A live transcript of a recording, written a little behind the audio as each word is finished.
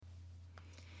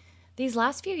These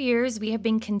last few years, we have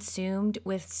been consumed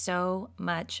with so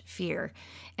much fear.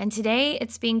 And today,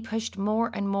 it's being pushed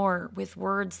more and more with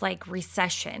words like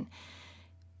recession.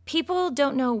 People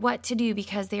don't know what to do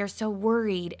because they are so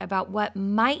worried about what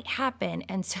might happen.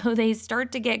 And so they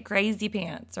start to get crazy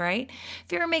pants, right?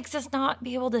 Fear makes us not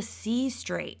be able to see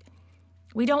straight.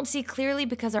 We don't see clearly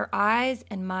because our eyes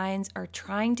and minds are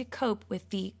trying to cope with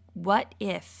the what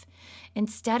if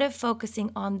instead of focusing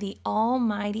on the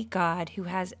Almighty God who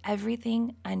has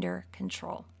everything under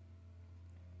control.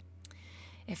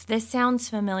 If this sounds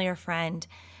familiar, friend,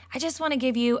 I just want to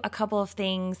give you a couple of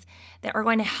things that are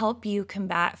going to help you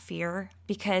combat fear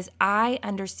because I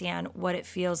understand what it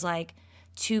feels like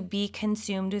to be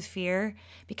consumed with fear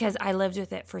because I lived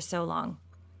with it for so long.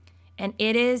 And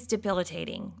it is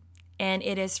debilitating and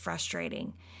it is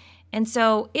frustrating. And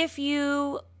so if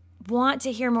you want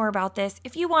to hear more about this,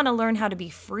 if you want to learn how to be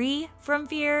free from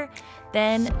fear,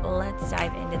 then let's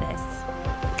dive into this.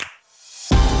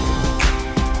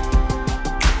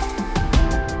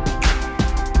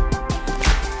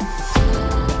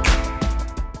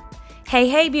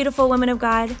 Hey, beautiful women of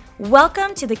God.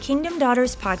 Welcome to the Kingdom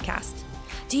Daughters podcast.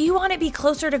 Do you want to be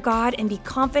closer to God and be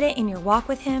confident in your walk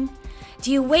with Him?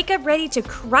 Do you wake up ready to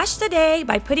crush the day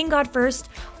by putting God first,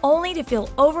 only to feel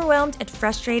overwhelmed and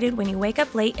frustrated when you wake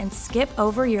up late and skip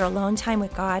over your alone time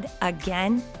with God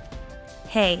again?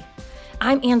 Hey,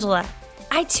 I'm Angela.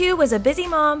 I too was a busy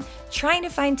mom trying to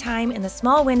find time in the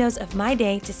small windows of my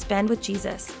day to spend with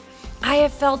Jesus. I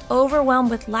have felt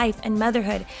overwhelmed with life and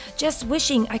motherhood, just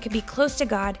wishing I could be close to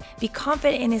God, be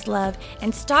confident in His love,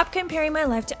 and stop comparing my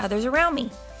life to others around me.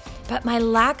 But my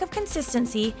lack of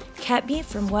consistency kept me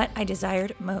from what I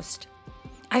desired most.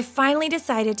 I finally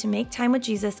decided to make time with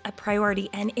Jesus a priority,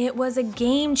 and it was a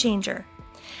game changer.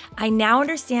 I now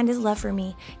understand His love for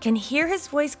me, can hear His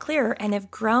voice clearer, and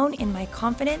have grown in my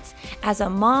confidence as a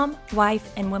mom,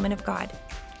 wife, and woman of God.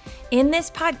 In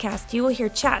this podcast, you will hear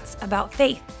chats about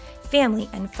faith, family,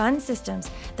 and fun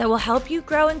systems that will help you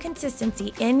grow in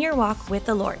consistency in your walk with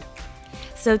the Lord.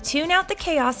 So tune out the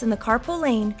chaos in the carpool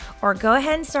lane or go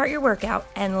ahead and start your workout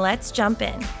and let's jump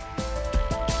in.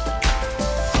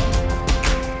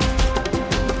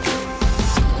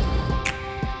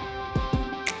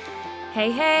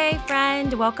 Hey,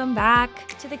 friend. Welcome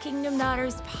back to the Kingdom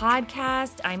Daughters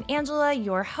podcast. I'm Angela,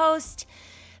 your host.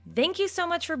 Thank you so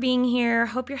much for being here.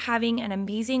 Hope you're having an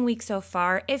amazing week so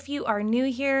far. If you are new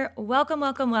here,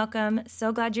 welcome.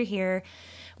 So glad you're here.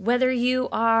 Whether you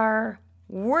are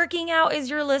working out as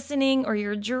you're listening, or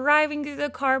you're driving through the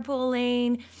carpool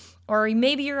lane, or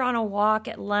maybe you're on a walk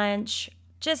at lunch,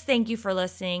 just thank you for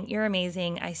listening. You're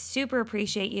amazing. I super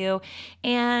appreciate you.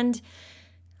 And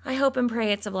I hope and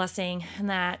pray it's a blessing and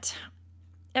that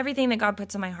everything that God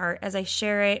puts in my heart as I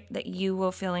share it, that you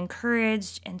will feel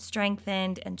encouraged and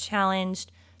strengthened and challenged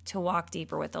to walk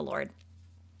deeper with the Lord.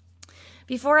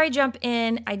 Before I jump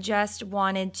in, I just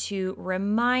wanted to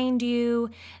remind you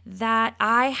that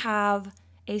I have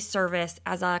a service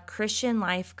as a Christian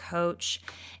life coach.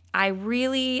 I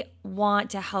really want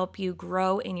to help you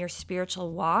grow in your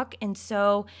spiritual walk. And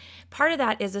so part of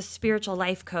that is a spiritual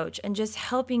life coach and just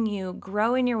helping you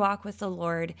grow in your walk with the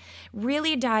Lord,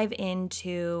 really dive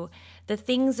into the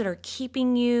things that are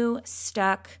keeping you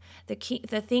stuck,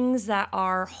 the things that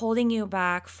are holding you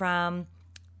back from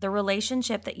the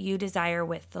relationship that you desire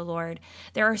with the Lord.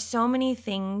 There are so many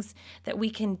things that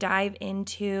we can dive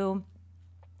into,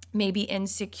 maybe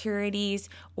insecurities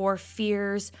or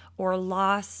fears or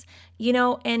loss,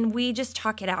 and we just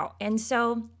talk it out. And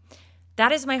so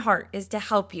that is my heart, is to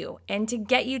help you and to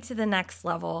get you to the next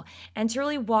level and to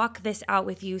really walk this out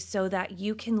with you so that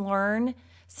you can learn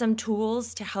some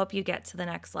tools to help you get to the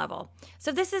next level.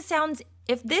 So if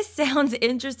this sounds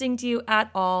interesting to you at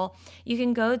all, you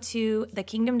can go to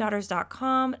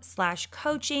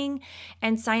thekingdomdaughters.com/coaching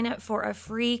and sign up for a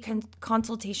free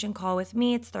consultation call with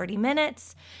me. It's 30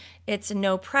 minutes. It's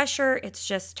no pressure. It's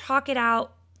just talk it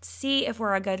out, see if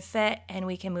we're a good fit, and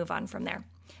we can move on from there.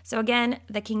 So again,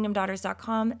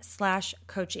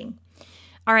 thekingdomdaughters.com/coaching.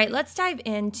 All right, let's dive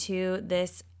into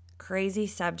this crazy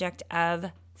subject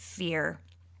of fear.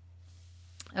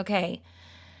 Okay,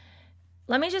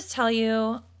 let me just tell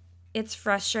you, it's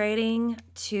frustrating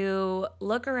to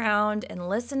look around and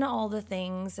listen to all the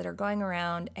things that are going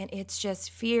around, and it's just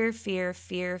fear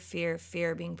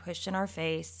being pushed in our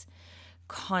face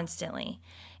constantly.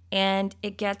 And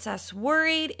it gets us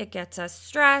worried, it gets us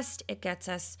stressed, it gets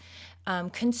us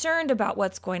concerned about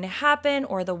what's going to happen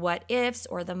or the what ifs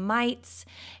or the mights.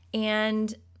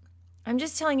 And I'm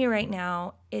just telling you right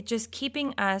now, it's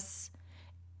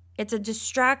a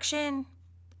distraction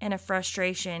and a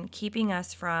frustration keeping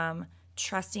us from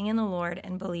trusting in the Lord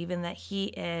and believing that He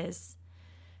is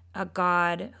a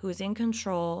God who is in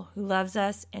control, who loves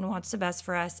us and wants the best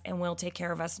for us and will take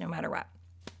care of us no matter what.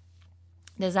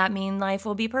 Does that mean life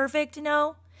will be perfect?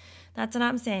 No, that's what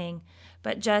I'm saying.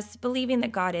 But just believing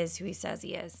that God is who He says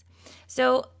He is.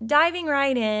 So diving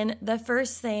right in, the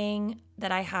first thing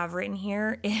that I have written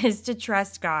here is to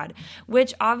trust God,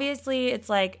 which obviously it's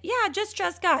like, yeah, just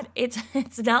trust God.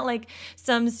 It's not like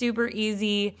some super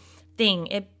easy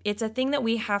thing. It's a thing that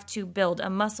we have to build, a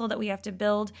muscle that we have to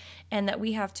build and that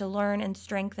we have to learn and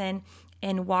strengthen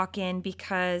and walk in,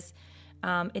 because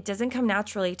it doesn't come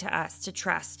naturally to us to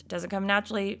trust. It doesn't come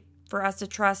naturally for us to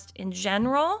trust in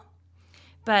general,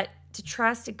 but to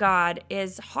trust God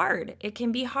is hard. It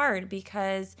can be hard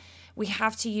because we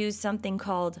have to use something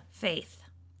called faith,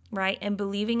 right? And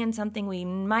believing in something we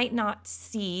might not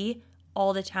see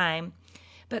all the time.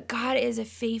 But God is a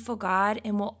faithful God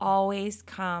and will always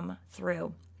come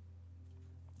through.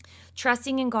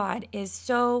 Trusting in God is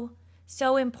so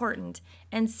important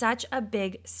and such a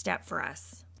big step for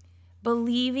us.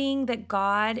 Believing that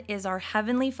God is our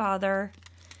Heavenly Father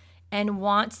and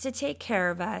wants to take care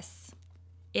of us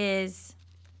is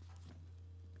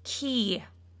key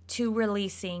to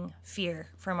releasing fear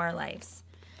from our lives.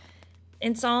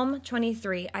 In Psalm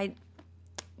 23,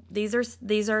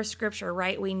 these are scripture,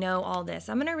 right? We know all this.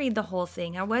 I'm going to read the whole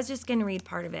thing. I was just going to read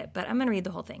part of it, but I'm going to read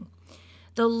the whole thing.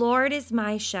 The Lord is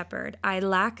my shepherd. I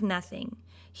lack nothing.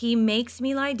 He makes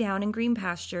me lie down in green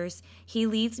pastures. He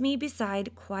leads me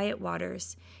beside quiet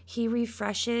waters. He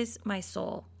refreshes my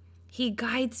soul. He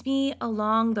guides me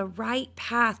along the right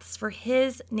paths for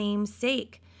His name's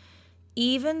sake.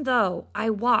 Even though I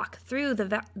walk through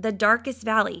the darkest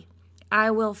valley,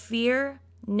 I will fear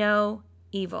no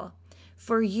evil.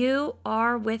 For You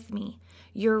are with me.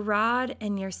 Your rod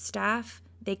and your staff,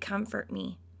 they comfort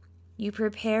me. You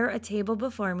prepare a table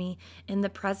before me in the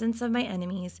presence of my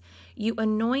enemies. You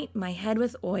anoint my head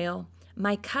with oil.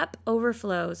 My cup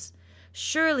overflows.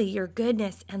 Surely Your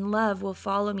goodness and love will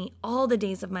follow me all the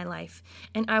days of my life,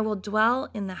 and I will dwell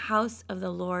in the house of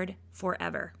the Lord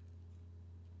forever.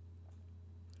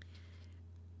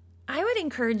 I would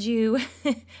encourage you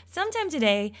sometime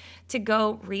today to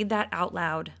go read that out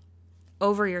loud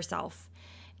over yourself.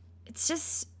 It's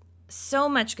just so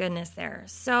much goodness there.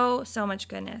 So much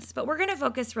goodness. But we're going to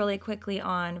focus really quickly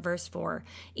on verse 4.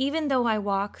 Even though I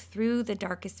walk through the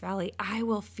darkest valley, I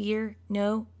will fear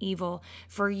no evil,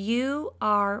 for You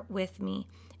are with me.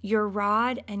 Your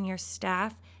rod and your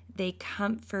staff, they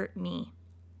comfort me.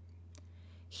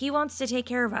 He wants to take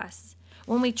care of us.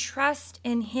 When we trust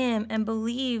in Him and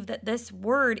believe that this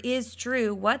word is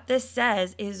true, what this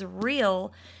says is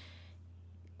real,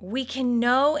 we can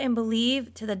know and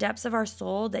believe to the depths of our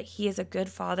soul that He is a good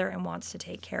Father and wants to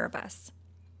take care of us.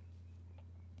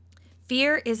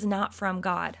 Fear is not from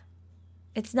God.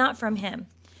 It's not from Him.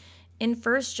 In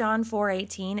 1 John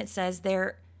 4:18, it says,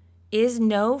 there is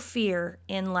no fear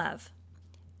in love.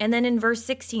 And then in verse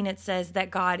 16, it says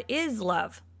that God is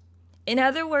love. In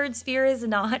other words, fear is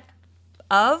not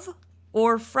of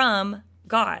or from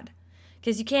God,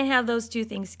 because you can't have those two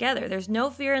things together. There's no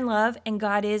fear in love, and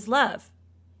God is love.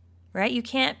 Right? You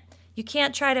can't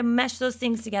try to mesh those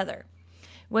things together.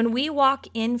 When we walk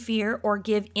in fear or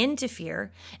give into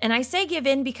fear, and I say give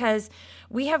in because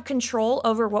we have control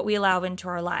over what we allow into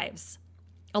our lives.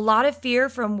 A lot of fear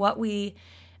comes from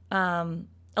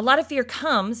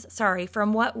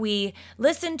what we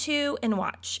listen to and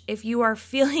watch. If you are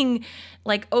feeling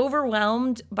like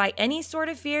overwhelmed by any sort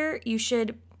of fear, you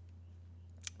should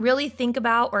really think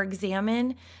about or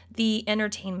examine the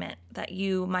entertainment that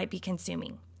you might be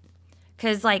consuming.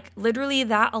 Because literally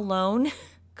that alone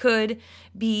could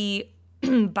be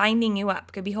binding you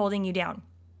up, could be holding you down.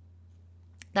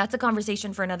 That's a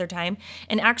conversation for another time.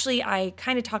 And actually, I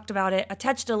kind of talked about it. I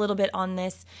touched a little bit on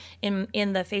this in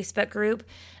the Facebook group.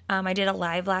 I did a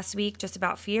live last week just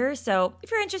about fear. So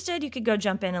if you're interested, you could go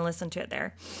jump in and listen to it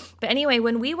there. But anyway,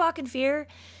 when we walk in fear,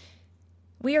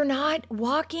 we are not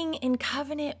walking in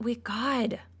covenant with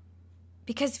God,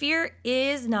 because fear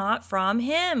is not from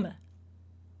Him.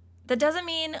 That doesn't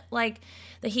mean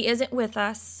that He isn't with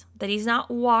us, that He's not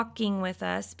walking with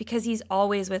us, because He's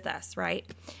always with us, right?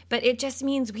 But it just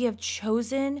means we have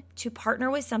chosen to partner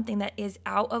with something that is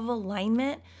out of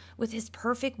alignment with His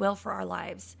perfect will for our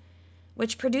lives,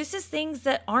 which produces things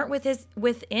that aren't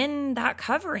within that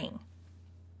covering.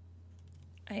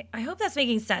 I hope that's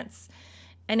making sense.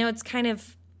 I know it's kind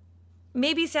of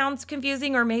maybe sounds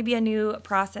confusing or maybe a new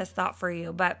process thought for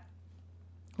you, but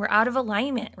we're out of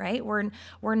alignment, right?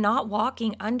 We're not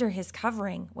walking under His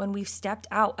covering when we've stepped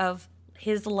out of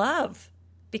His love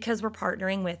because we're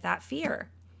partnering with that fear.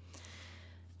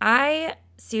 I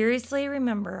seriously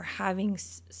remember having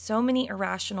so many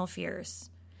irrational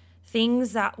fears,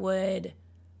 things that would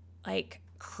like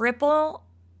cripple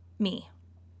me.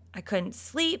 I couldn't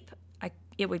sleep.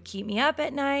 It would keep me up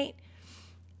at night.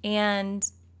 And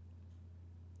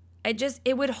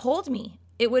it would hold me.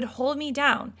 It would hold me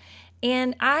down.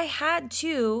 And I had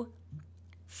to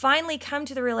finally come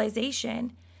to the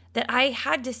realization that I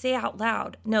had to say out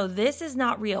loud, no, this is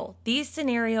not real. These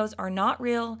scenarios are not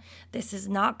real. This is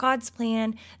not God's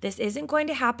plan. This isn't going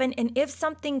to happen. And if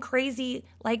something crazy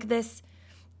like this,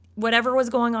 whatever was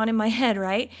going on in my head,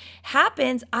 right,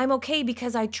 happens, I'm okay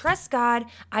because I trust God.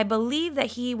 I believe that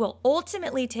He will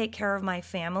ultimately take care of my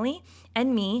family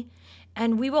and me,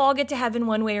 and we will all get to heaven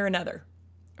one way or another,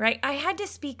 right? I had to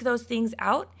speak those things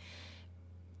out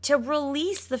to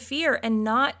release the fear and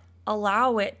not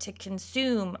allow it to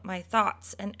consume my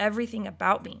thoughts and everything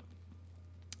about me,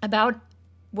 about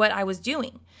what I was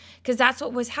doing, because that's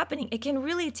what was happening. It can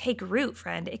really take root,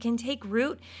 friend. It can take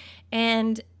root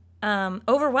and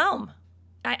overwhelm.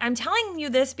 I'm telling you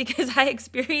this because I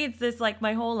experienced this like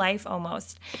my whole life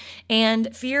almost.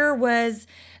 And fear was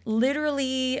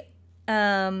literally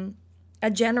a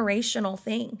generational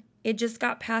thing. It just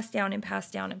got passed down and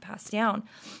passed down and passed down.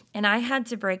 And I had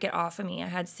to break it off of me. I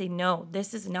had to say, no,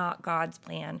 this is not God's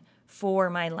plan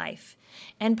for my life.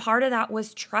 And part of that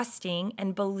was trusting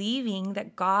and believing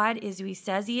that God is who He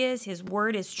says He is. His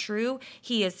word is true.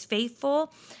 He is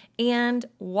faithful. And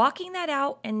walking that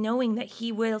out and knowing that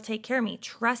He will take care of me,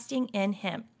 trusting in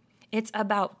Him. It's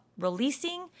about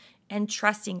releasing and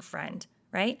trusting, friend,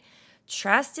 right?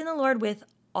 Trust in the Lord with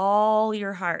all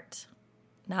your heart.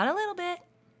 Not a little bit,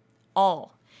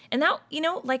 all. And that,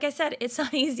 like I said, it's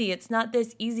not easy. It's not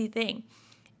this easy thing.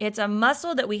 It's a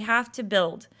muscle that we have to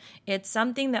build. It's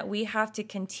something that we have to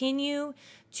continue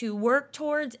to work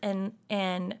towards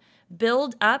and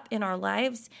build up in our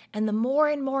lives. And the more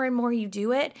and more and more you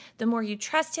do it, the more you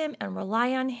trust Him and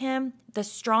rely on Him, the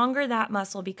stronger that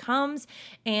muscle becomes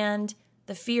and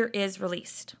the fear is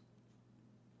released.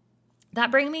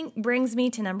 That brings me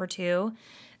to number 2,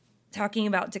 talking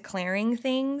about declaring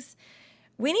things.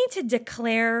 We need to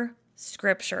declare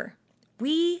Scripture.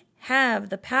 We have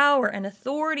the power and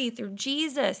authority through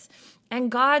Jesus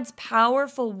and God's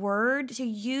powerful word to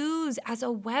use as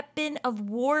a weapon of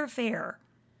warfare.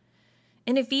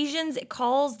 In Ephesians, it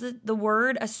calls the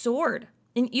word a sword.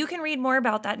 And you can read more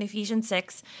about that in Ephesians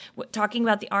 6, talking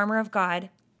about the armor of God,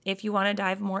 if you want to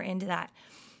dive more into that.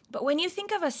 But when you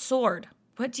think of a sword,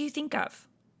 what do you think of?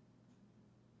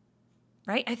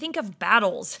 Right? I think of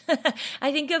battles.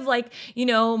 I think of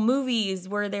movies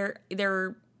where they're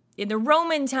in the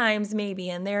Roman times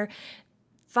maybe, and they're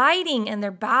fighting and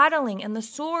they're battling, and the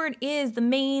sword is the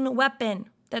main weapon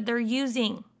that they're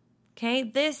using. Okay?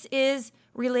 This is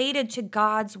related to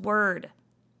God's word.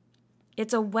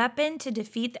 It's a weapon to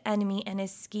defeat the enemy and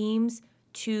his schemes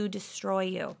to destroy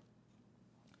you.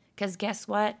 Because guess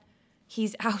what?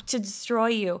 He's out to destroy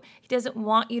you. He doesn't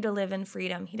want you to live in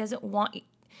freedom. He doesn't want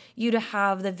you to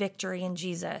have the victory in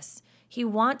Jesus. He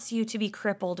wants you to be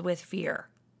crippled with fear.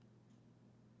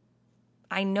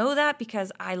 I know that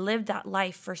because I lived that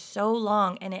life for so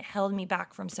long and it held me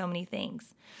back from so many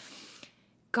things.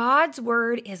 God's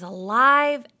word is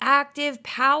alive, active,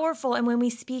 powerful, and when we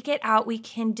speak it out, we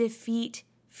can defeat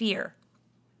fear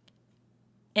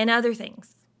and other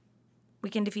things. We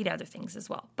can defeat other things as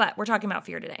well, but we're talking about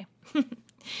fear today.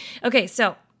 Okay,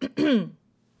 so,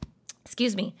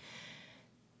 excuse me.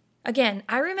 Again,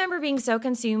 I remember being so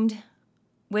consumed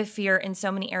with fear in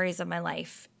so many areas of my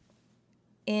life.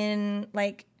 If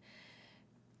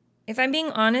I'm being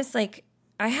honest,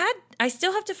 I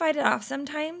still have to fight it off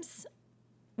sometimes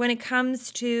when it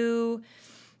comes to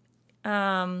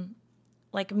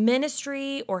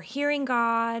ministry or hearing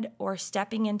God or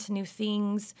stepping into new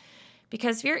things,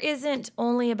 because fear isn't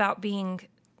only about being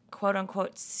quote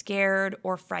unquote scared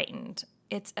or frightened.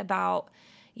 It's about,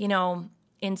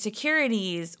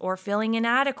 insecurities or feeling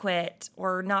inadequate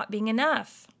or not being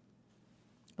enough,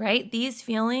 right? These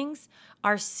feelings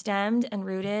are stemmed and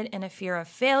rooted in a fear of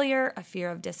failure, a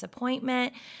fear of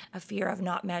disappointment, a fear of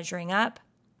not measuring up.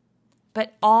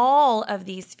 But all of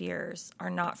these fears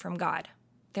are not from God.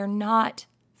 They're not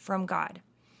from God.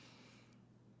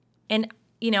 And,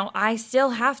 I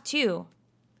still have to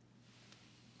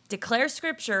declare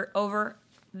Scripture over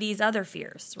these other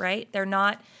fears, right? They're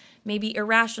not maybe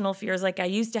irrational fears like I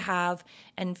used to have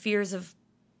and fears of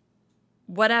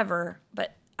whatever,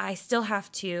 but I still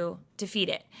have to defeat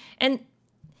it. And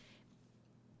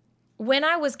when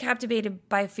I was captivated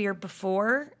by fear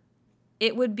before,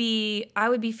 I would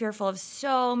be fearful of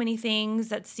so many things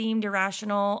that seemed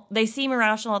irrational. They seem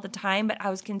irrational at the time, but I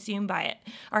was consumed by it.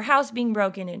 Our house being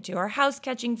broken into, our house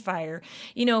catching fire,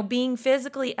 being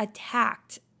physically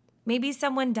attacked, maybe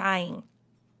someone dying.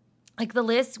 Like the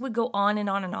list would go on and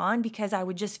on and on because I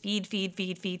would just feed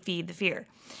the fear.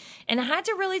 And I had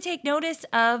to really take notice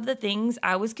of the things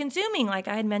I was consuming, like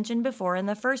I had mentioned before in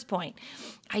the first point.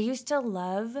 I used to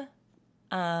love,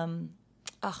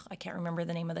 I can't remember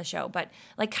the name of the show, but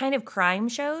like kind of crime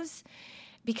shows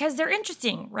because they're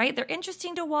interesting, right? They're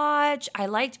interesting to watch. I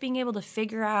liked being able to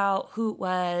figure out who it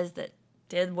was that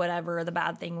did whatever the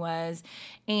bad thing was.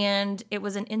 And it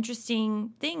was an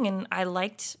interesting thing. And I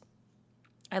liked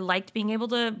being able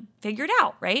to figure it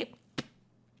out, right?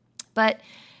 But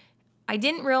I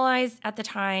didn't realize at the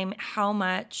time how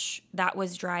much that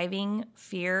was driving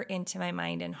fear into my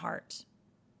mind and heart.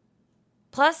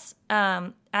 Plus,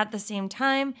 at the same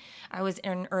time, I was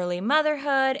in early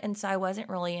motherhood, and so I wasn't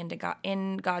really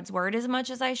in God's word as much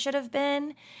as I should have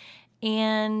been.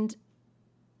 And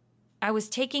I was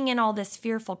taking in all this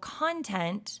fearful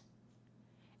content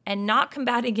and not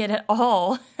combating it at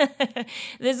all.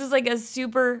 This was like a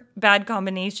super bad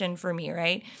combination for me,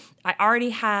 right? I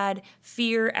already had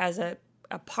fear as a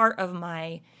part of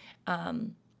my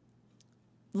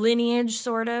lineage,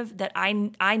 sort of, that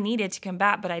I needed to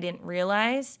combat, but I didn't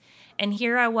realize. And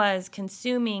here I was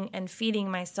consuming and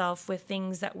feeding myself with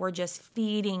things that were just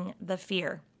feeding the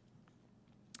fear.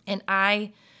 And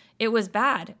it was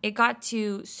bad. It got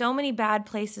to so many bad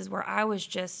places where I was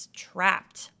just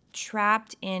trapped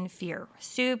in fear.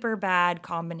 Super bad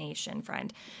combination,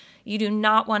 friend. You do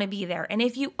not want to be there. And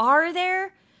if you are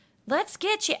there, let's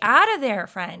get you out of there,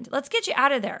 friend. Let's get you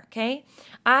out of there, okay?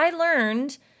 I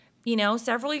learned,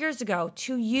 several years ago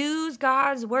to use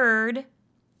God's word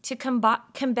to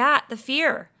combat the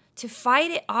fear, to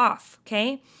fight it off,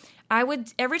 okay?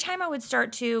 Every time I would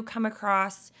start to come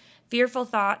across fearful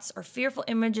thoughts or fearful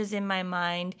images in my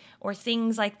mind or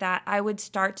things like that, I would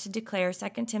start to declare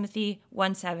 2 Timothy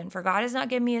 1:7, for God has not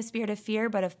given me a spirit of fear,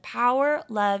 but of power,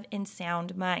 love, and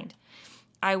sound mind.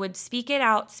 I would speak it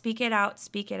out.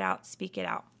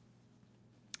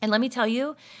 And let me tell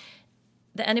you,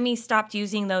 the enemy stopped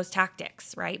using those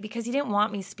tactics, right? Because he didn't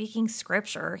want me speaking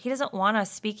scripture. He doesn't want us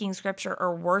speaking scripture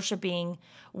or worshiping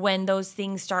when those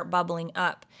things start bubbling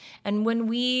up. And when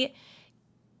we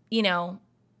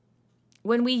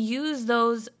use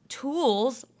those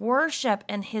tools, worship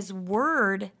and his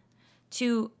word,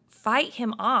 to fight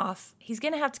him off, he's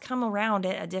going to have to come around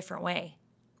it a different way,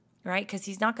 right? Because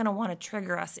he's not going to want to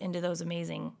trigger us into those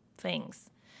amazing things.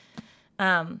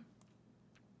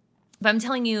 But I'm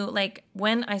telling you, like,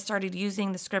 when I started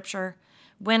using the scripture,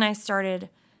 when I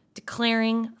started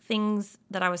declaring things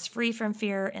that I was free from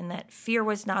fear and that fear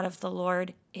was not of the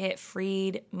Lord, it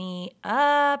freed me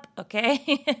up,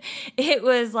 okay? It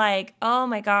was like, oh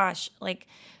my gosh, like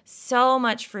so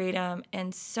much freedom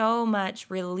and so much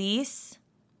release.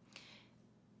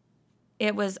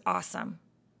 It was awesome.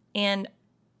 And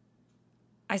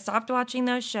I stopped watching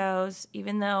those shows,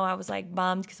 even though I was like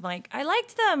bummed because I'm like, I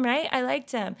liked them, right? I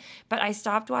liked them. But I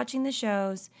stopped watching the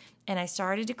shows and I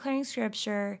started declaring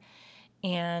scripture.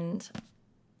 And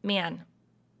man,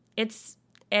 it's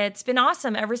been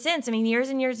awesome ever since. I mean, years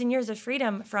and years and years of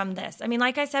freedom from this. I mean,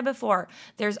 like I said before,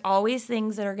 there's always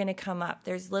things that are going to come up.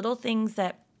 There's little things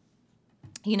that,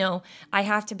 I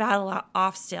have to battle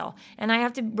off still. And I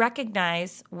have to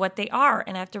recognize what they are.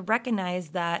 And I have to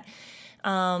recognize that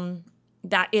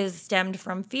that is stemmed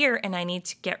from fear, and I need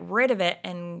to get rid of it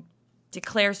and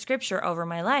declare scripture over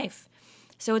my life.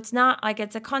 So it's not like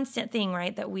it's a constant thing,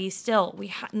 right? That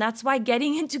and that's why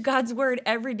getting into God's word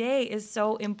every day is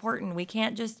so important. We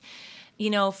can't just,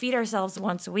 feed ourselves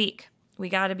once a week. We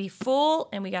got to be full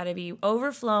and we got to be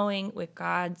overflowing with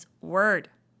God's word,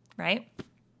 right?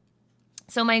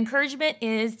 So my encouragement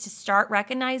is to start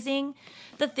recognizing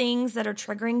the things that are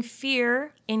triggering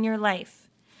fear in your life.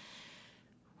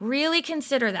 Really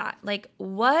consider that. Like,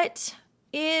 what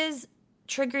is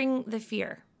triggering the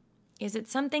fear? Is it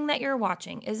something that you're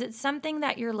watching? Is it something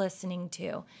that you're listening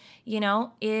to?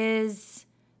 Is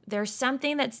there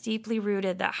something that's deeply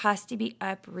rooted that has to be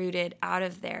uprooted out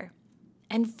of there?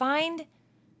 And find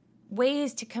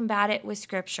ways to combat it with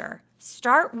scripture.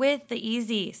 Start with the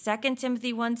easy. 2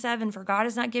 Timothy 1:7, for God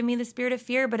has not given me the spirit of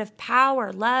fear, but of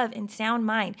power, love, and sound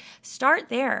mind. Start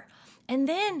there. And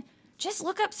then just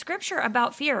look up scripture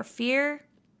about fear. Fear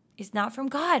is not from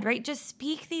God, right? Just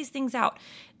speak these things out.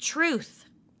 Truth.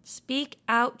 Speak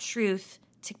out truth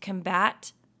to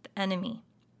combat the enemy.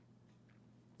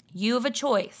 You have a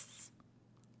choice.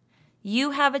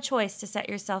 You have a choice to set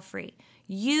yourself free.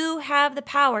 You have the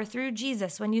power through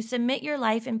Jesus when you submit your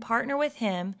life and partner with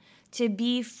him to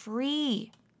be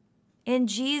free. In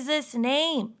Jesus'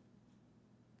 name,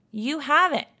 you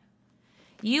have it.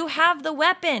 You have the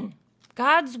weapon,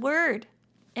 God's word,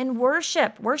 and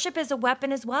worship. Worship is a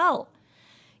weapon as well.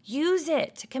 Use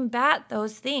it to combat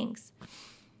those things.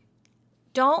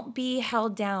 Don't be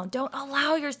held down. Don't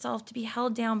allow yourself to be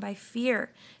held down by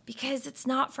fear because it's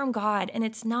not from God and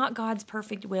it's not God's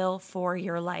perfect will for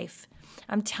your life.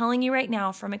 I'm telling you right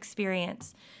now from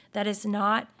experience, that is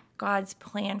not God's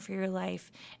plan for your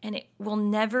life, and it will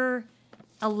never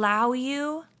allow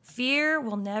you, fear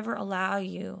will never allow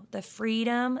you the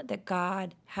freedom that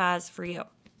God has for you.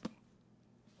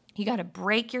 You got to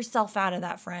break yourself out of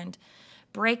that, friend.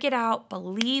 Break it out.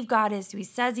 Believe God is who he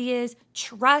says he is.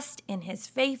 Trust in his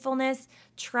faithfulness.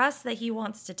 Trust that he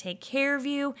wants to take care of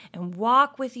you and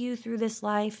walk with you through this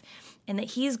life, and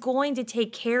that he's going to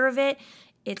take care of it.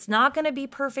 It's not going to be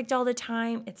perfect all the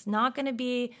time. It's not going to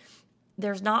be,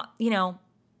 it's not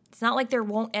like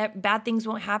bad things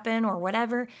won't happen or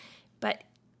whatever. But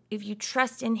if you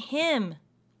trust in him,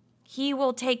 he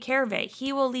will take care of it.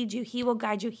 He will lead you. He will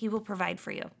guide you. He will provide for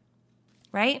you,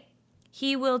 right?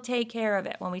 He will take care of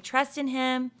it. When we trust in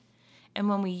him and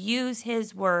when we use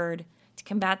his word to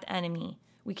combat the enemy,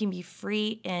 we can be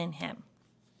free in him.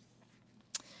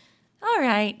 All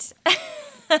right.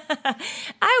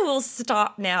 I will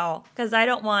stop now because I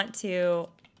don't want to,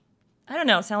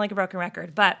 sound like a broken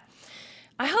record, but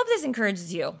I hope this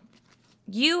encourages you.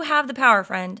 You have the power,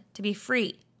 friend, to be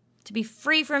free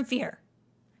from fear,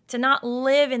 to not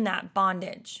live in that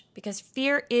bondage, because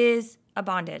fear is a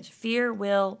bondage. Fear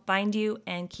will bind you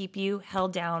and keep you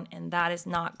held down, and that is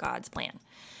not God's plan.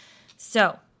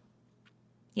 So,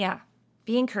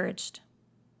 be encouraged.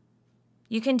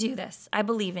 You can do this. I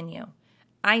believe in you.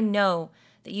 I know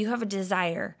that you have a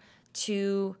desire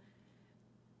to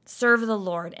serve the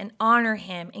Lord and honor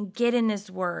him and get in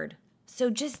his word. So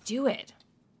just do it.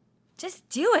 Just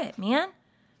do it, man.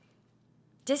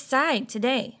 Decide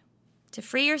today to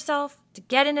free yourself, to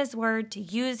get in his word, to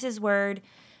use his word,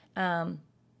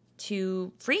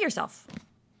 to free yourself.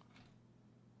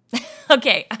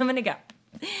 Okay, I'm going to go.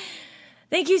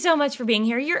 Thank you so much for being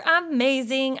here. You're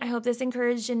amazing. I hope this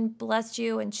encouraged and blessed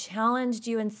you and challenged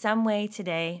you in some way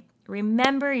today.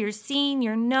 Remember, you're seen,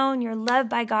 you're known, you're loved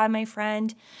by God, my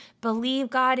friend. Believe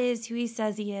God is who he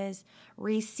says he is.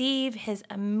 Receive his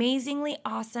amazingly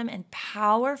awesome and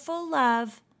powerful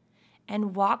love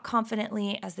and walk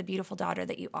confidently as the beautiful daughter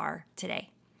that you are today.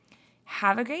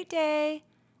 Have a great day,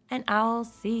 and I'll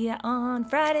see you on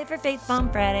Friday for Faith Bomb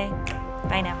Friday.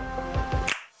 Bye now.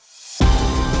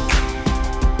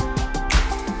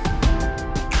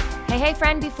 Hey,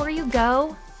 friend, before you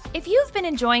go, if you've been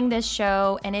enjoying this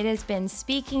show and it has been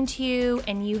speaking to you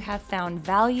and you have found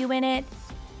value in it,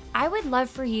 I would love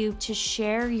for you to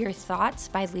share your thoughts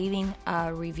by leaving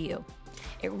a review.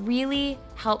 It really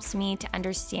helps me to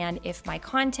understand if my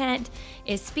content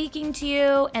is speaking to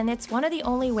you, and it's one of the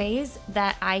only ways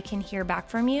that I can hear back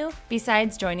from you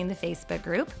besides joining the Facebook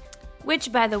group,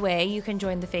 which, by the way, you can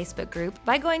join the Facebook group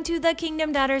by going to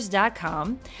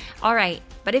thekingdomdaughters.com. All right,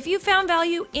 but if you found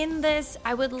value in this,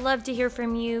 I would love to hear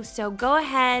from you, so go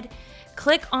ahead,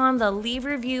 click on the leave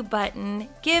review button,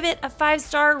 give it a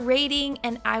 5-star rating,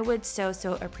 and I would so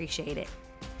appreciate it.